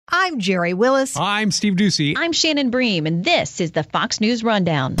I'm Jerry Willis. I'm Steve Ducey. I'm Shannon Bream, and this is the Fox News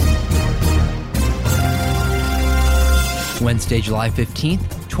Rundown. Wednesday, July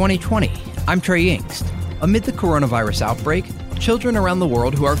 15th, 2020. I'm Trey Yingst. Amid the coronavirus outbreak, children around the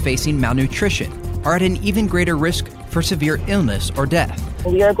world who are facing malnutrition are at an even greater risk for severe illness or death.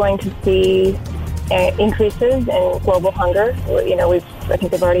 We are going to see increases in global hunger. I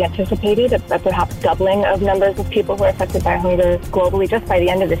think they've already anticipated a perhaps doubling of numbers of people who are affected by hunger globally just by the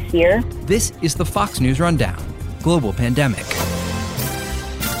end of this year. This is the Fox News Rundown. Global Pandemic.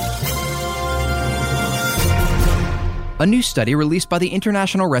 A new study released by the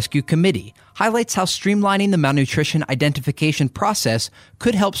International Rescue Committee highlights how streamlining the malnutrition identification process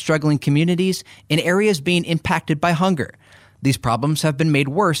could help struggling communities in areas being impacted by hunger. These problems have been made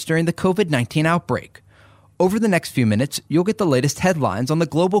worse during the COVID-19 outbreak. Over the next few minutes, you'll get the latest headlines on the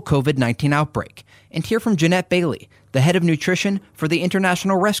global COVID-19 outbreak and hear from Jeanette Bailey, the head of nutrition for the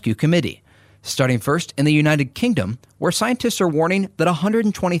International Rescue Committee. Starting first in the United Kingdom, where scientists are warning that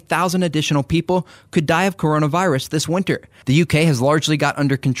 120,000 additional people could die of coronavirus this winter. The UK has largely got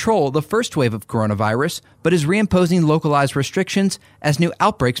under control the first wave of coronavirus, but is reimposing localized restrictions as new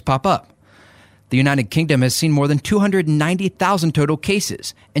outbreaks pop up. The United Kingdom has seen more than 290,000 total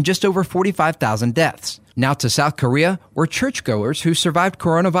cases and just over 45,000 deaths. Now to South Korea, where churchgoers who survived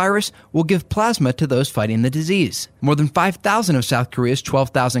coronavirus will give plasma to those fighting the disease. More than 5,000 of South Korea's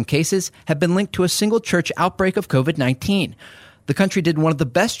 12,000 cases have been linked to a single church outbreak of COVID-19. The country did one of the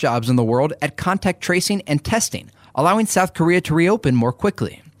best jobs in the world at contact tracing and testing, allowing South Korea to reopen more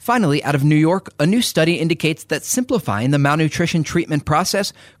quickly. Finally, out of New York, a new study indicates that simplifying the malnutrition treatment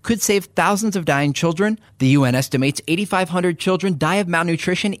process could save thousands of dying children. The UN estimates 8,500 children die of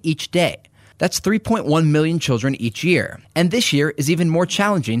malnutrition each day. That's 3.1 million children each year. And this year is even more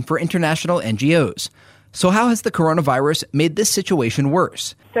challenging for international NGOs. So how has the coronavirus made this situation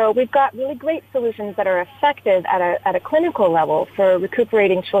worse? So we've got really great solutions that are effective at a clinical level for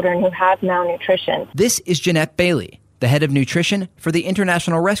recuperating children who have malnutrition. This is Jeanette Bailey, the head of nutrition for the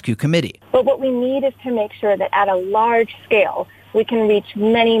International Rescue Committee. But what we need is to make sure that at a large scale, we can reach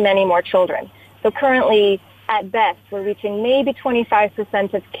many, many more children. So currently, at best, we're reaching maybe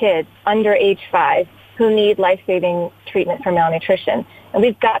 25% of kids under age 5 who need life-saving treatment for malnutrition. And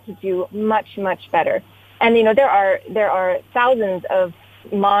we've got to do much, much better. And, there are thousands of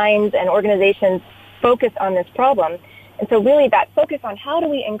minds and organizations focused on this problem. And so really that focus on how do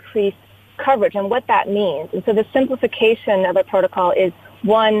we increase coverage and what that means. And so the simplification of a protocol is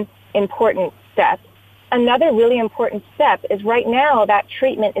one important step. Another really important step is right now that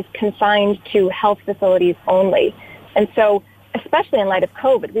treatment is confined to health facilities only. And so, especially in light of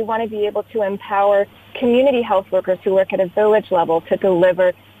COVID, we want to be able to empower community health workers who work at a village level to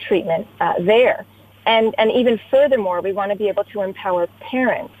deliver treatment there. And even furthermore, we want to be able to empower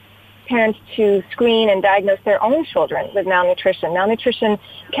parents to screen and diagnose their own children with malnutrition. Malnutrition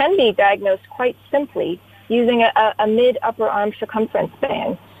can be diagnosed quite simply using a mid-upper arm circumference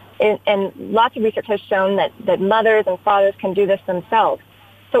band. And lots of research has shown that mothers and fathers can do this themselves.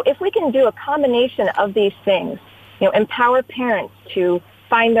 So if we can do a combination of these things, empower parents to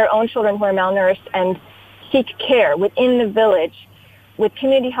find their own children who are malnourished and seek care within the village with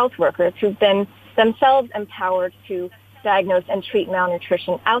community health workers who've been themselves empowered to diagnose and treat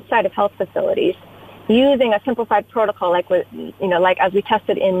malnutrition outside of health facilities, using a simplified protocol like as we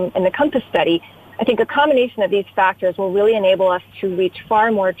tested in the COMPASS study, I think a combination of these factors will really enable us to reach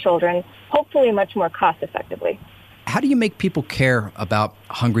far more children, hopefully much more cost effectively. How do you make people care about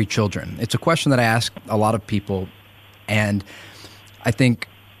hungry children? It's a question that I ask a lot of people, and I think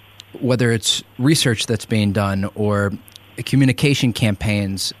whether it's research that's being done or communication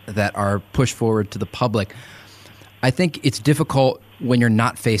campaigns that are pushed forward to the public, I think it's difficult when you're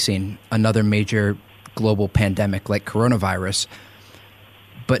not facing another major global pandemic like coronavirus.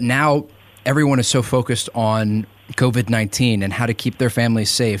 But now everyone is so focused on COVID-19 and how to keep their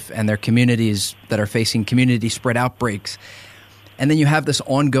families safe and their communities that are facing community spread outbreaks. And then you have this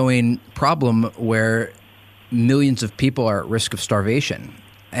ongoing problem where millions of people are at risk of starvation.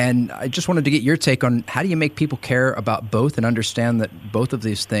 And I just wanted to get your take on how do you make people care about both and understand that both of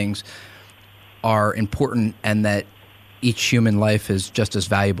these things are important and that each human life is just as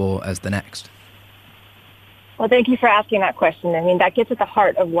valuable as the next? Well, thank you for asking that question. I mean, that gets at the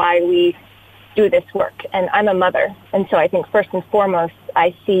heart of why we do this work. And I'm a mother. And so I think first and foremost,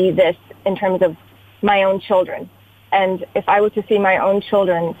 I see this in terms of my own children. And if I were to see my own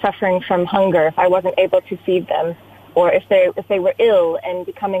children suffering from hunger, if I wasn't able to feed them, or if they were ill and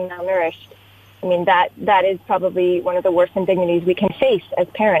becoming malnourished, I mean, that is probably one of the worst indignities we can face as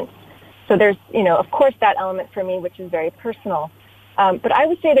parents. So there's, of course, that element for me, which is very personal. But I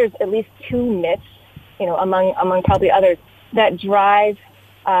would say there's at least two myths, among probably others, that drive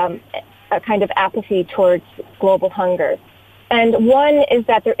a kind of apathy towards global hunger. And one is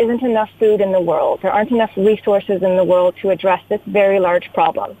that there isn't enough food in the world. There aren't enough resources in the world to address this very large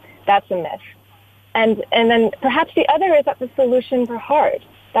problem. That's a myth. And then perhaps the other is that the solutions are hard.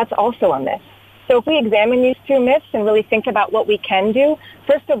 That's also a myth. So if we examine these two myths and really think about what we can do,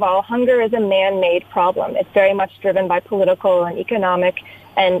 first of all, hunger is a man-made problem. It's very much driven by political and economic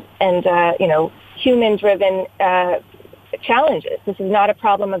and human-driven challenges. This is not a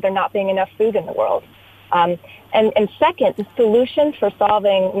problem of there not being enough food in the world. And second, the solutions for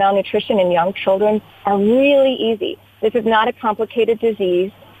solving malnutrition in young children are really easy. This is not a complicated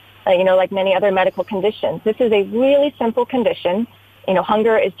disease, like many other medical conditions. This is a really simple condition.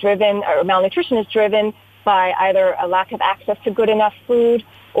 Hunger is driven, or malnutrition is driven by either a lack of access to good enough food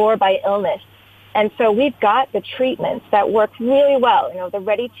or by illness. And so we've got the treatments that work really well, the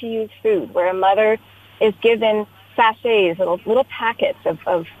ready-to-use food, where a mother is given sachets, little packets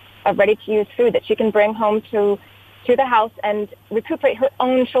of ready-to-use food that she can bring home to the house and recuperate her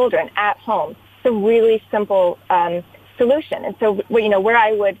own children at home. It's a really simple solution. And so, where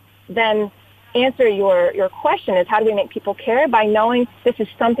I would then answer your question is, how do we make people care? By knowing this is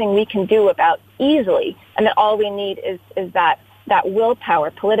something we can do about easily, and that all we need is that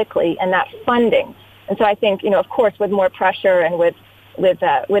willpower politically and that funding. And so I think, of course, with more pressure and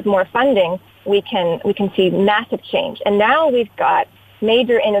with more funding, we can see massive change. And now we've got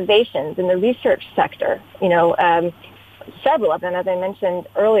major innovations in the research sector, several of them, as I mentioned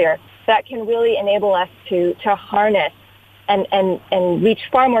earlier, that can really enable us to harness and reach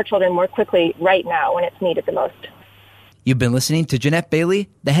far more children more quickly right now when it's needed the most. You've been listening to Jeanette Bailey,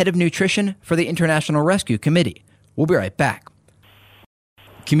 the head of nutrition for the International Rescue Committee. We'll be right back.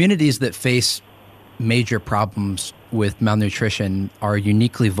 Communities that face major problems with malnutrition are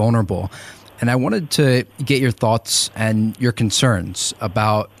uniquely vulnerable. And I wanted to get your thoughts and your concerns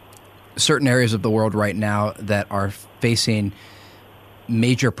about certain areas of the world right now that are facing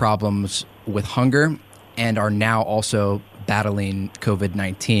major problems with hunger and are now also battling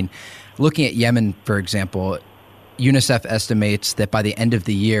COVID-19. Looking at Yemen, for example, UNICEF estimates that by the end of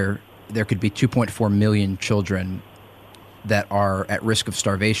the year, there could be 2.4 million children that are at risk of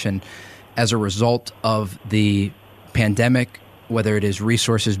starvation as a result of the pandemic, whether it is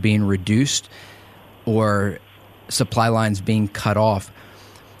resources being reduced or supply lines being cut off.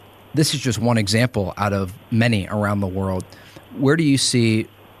 This is just one example out of many around the world. Where do you see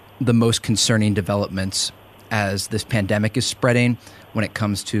the most concerning developments as this pandemic is spreading when it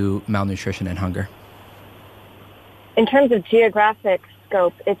comes to malnutrition and hunger? In terms of geographic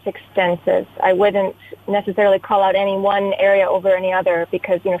scope, it's extensive. I wouldn't necessarily call out any one area over any other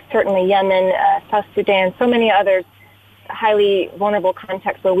because, certainly Yemen, South Sudan, so many others, highly vulnerable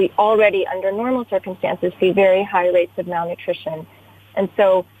contexts where we already, under normal circumstances, see very high rates of malnutrition. And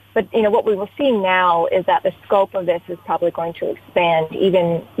so, but what we will see now is that the scope of this is probably going to expand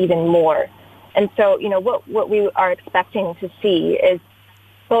even more. And so, what we are expecting to see is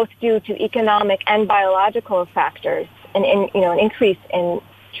both due to economic and biological factors, an increase in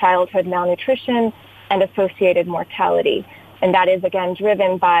childhood malnutrition and associated mortality. And that is, again,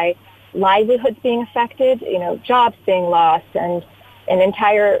 driven by livelihoods being affected, jobs being lost, and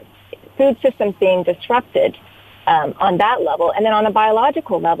entire food systems being disrupted on that level. And then on a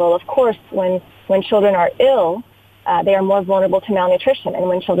biological level, of course, when children are ill, they are more vulnerable to malnutrition. And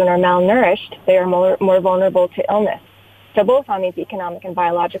when children are malnourished, they are more vulnerable to illness. So both on these economic and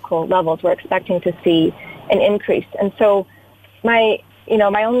biological levels, we're expecting to see an increase. And so my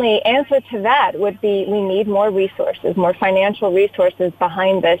only answer to that would be we need more resources, more financial resources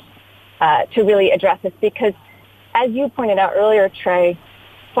behind this to really address this. Because as you pointed out earlier, Trey,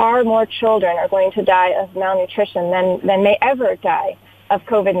 far more children are going to die of malnutrition than may ever die of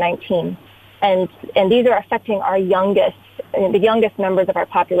COVID-19. And these are affecting our the youngest members of our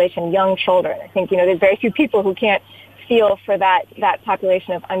population, young children. I think, there's very few people who can't feel for that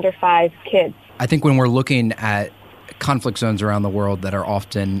population of under 5 kids. I think when we're looking at conflict zones around the world that are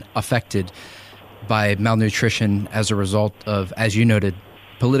often affected by malnutrition as a result of, as you noted,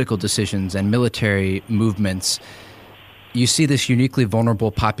 political decisions and military movements, you see this uniquely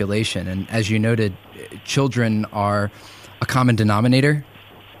vulnerable population. And as you noted, children are a common denominator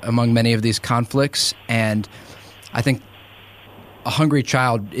among many of these conflicts. And I think a hungry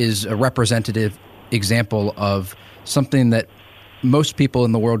child is a representative example of something that most people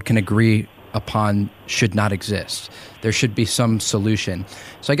in the world can agree upon should not exist. There should be some solution.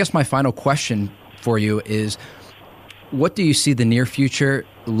 So I guess my final question for you is, what do you see the near future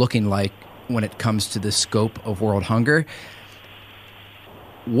looking like when it comes to the scope of world hunger?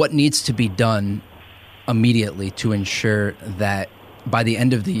 what needs to be done immediately to ensure that by the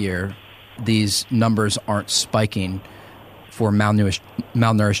end of the year, these numbers aren't spiking for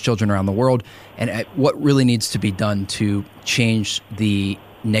malnourished children around the world, and what really needs to be done to change the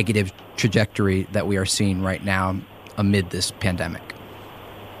negative trajectory that we are seeing right now amid this pandemic?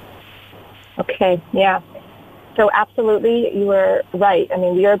 Okay, yeah. So absolutely, you were right. I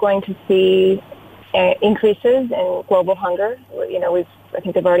mean, we are going to see increases in global hunger. You know, I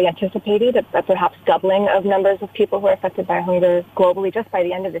think they've already anticipated a perhaps doubling of numbers of people who are affected by hunger globally just by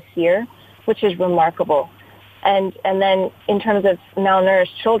the end of this year, which is remarkable. And then in terms of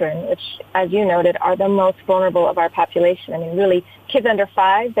malnourished children, which, as you noted, are the most vulnerable of our population. I mean, really, kids under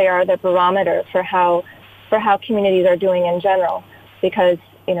 5, they are the barometer for how communities are doing in general, because,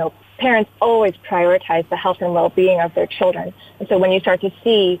 you know, parents always prioritize the health and well-being of their children. And so when you start to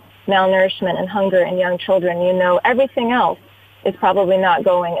see malnourishment and hunger in young children, you know everything else is probably not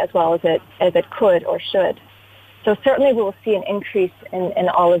going as well as it could or should. So certainly we will see an increase in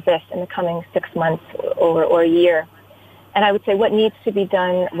all of this in the coming 6 months or a year. And I would say what needs to be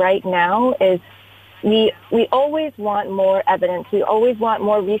done right now is we always want more evidence. We always want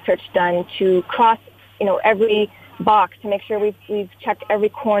more research done to cross, you know, every box to make sure we've checked every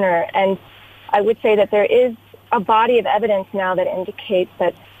corner. And I would say that there is a body of evidence now that indicates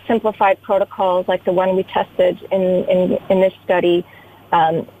that simplified protocols like the one we tested in this study,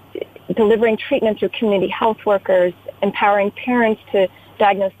 delivering treatment through community health workers, empowering parents to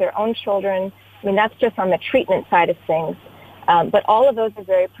diagnose their own children. I mean, that's just on the treatment side of things. But all of those are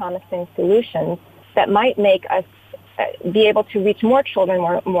very promising solutions that might make us be able to reach more children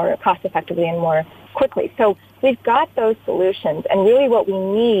more cost effectively and more quickly. So we've got those solutions, and really what we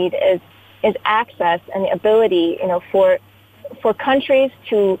need is access and the ability, you know, for countries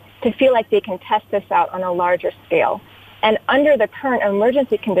to feel like they can test this out on a larger scale. And under the current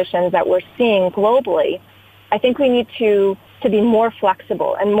emergency conditions that we're seeing globally, I think we need to be more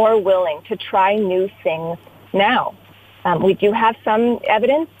flexible and more willing to try new things now. We do have some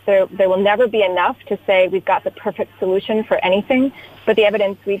evidence. There will never be enough to say we've got the perfect solution for anything, but the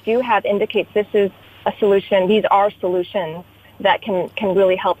evidence we do have indicates this is a solution. These are solutions that can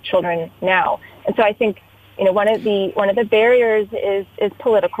really help children now. And so I think, you know, one of the barriers is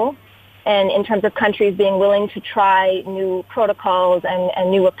political. And in terms of countries being willing to try new protocols and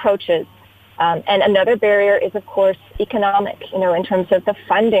new approaches. And another barrier is, of course, economic, you know, in terms of the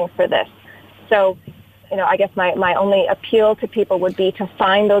funding for this. So, you know, I guess my only appeal to people would be to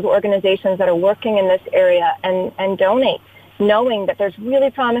find those organizations that are working in this area and donate, knowing that there's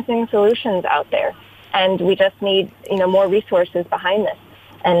really promising solutions out there. And we just need, you know, more resources behind this.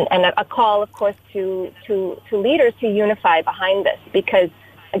 And a call, of course, to leaders to unify behind this, because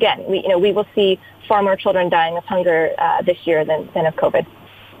again, we will see far more children dying of hunger this year than of COVID.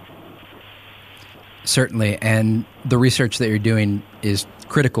 Certainly, and the research that you're doing is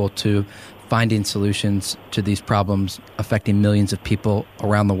critical to finding solutions to these problems affecting millions of people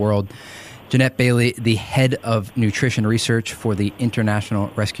around the world. Jeanette Bailey, the head of nutrition research for the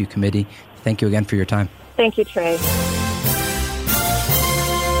International Rescue Committee, thank you again for your time. Thank you, Trey.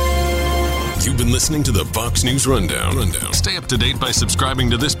 You've been listening to the Fox News Rundown. Stay up to date by subscribing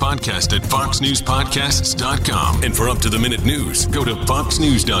to this podcast at foxnewspodcasts.com. And for up-to-the-minute news, go to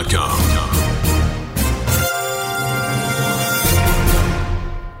foxnews.com.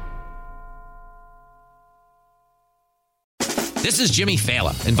 This is Jimmy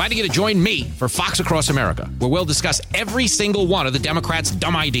Fallon, inviting you to join me for Fox Across America, where we'll discuss every single one of the Democrats'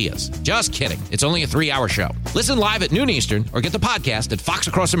 dumb ideas. Just kidding. It's only a 3-hour show. Listen live at noon Eastern or get the podcast at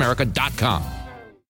foxacrossamerica.com.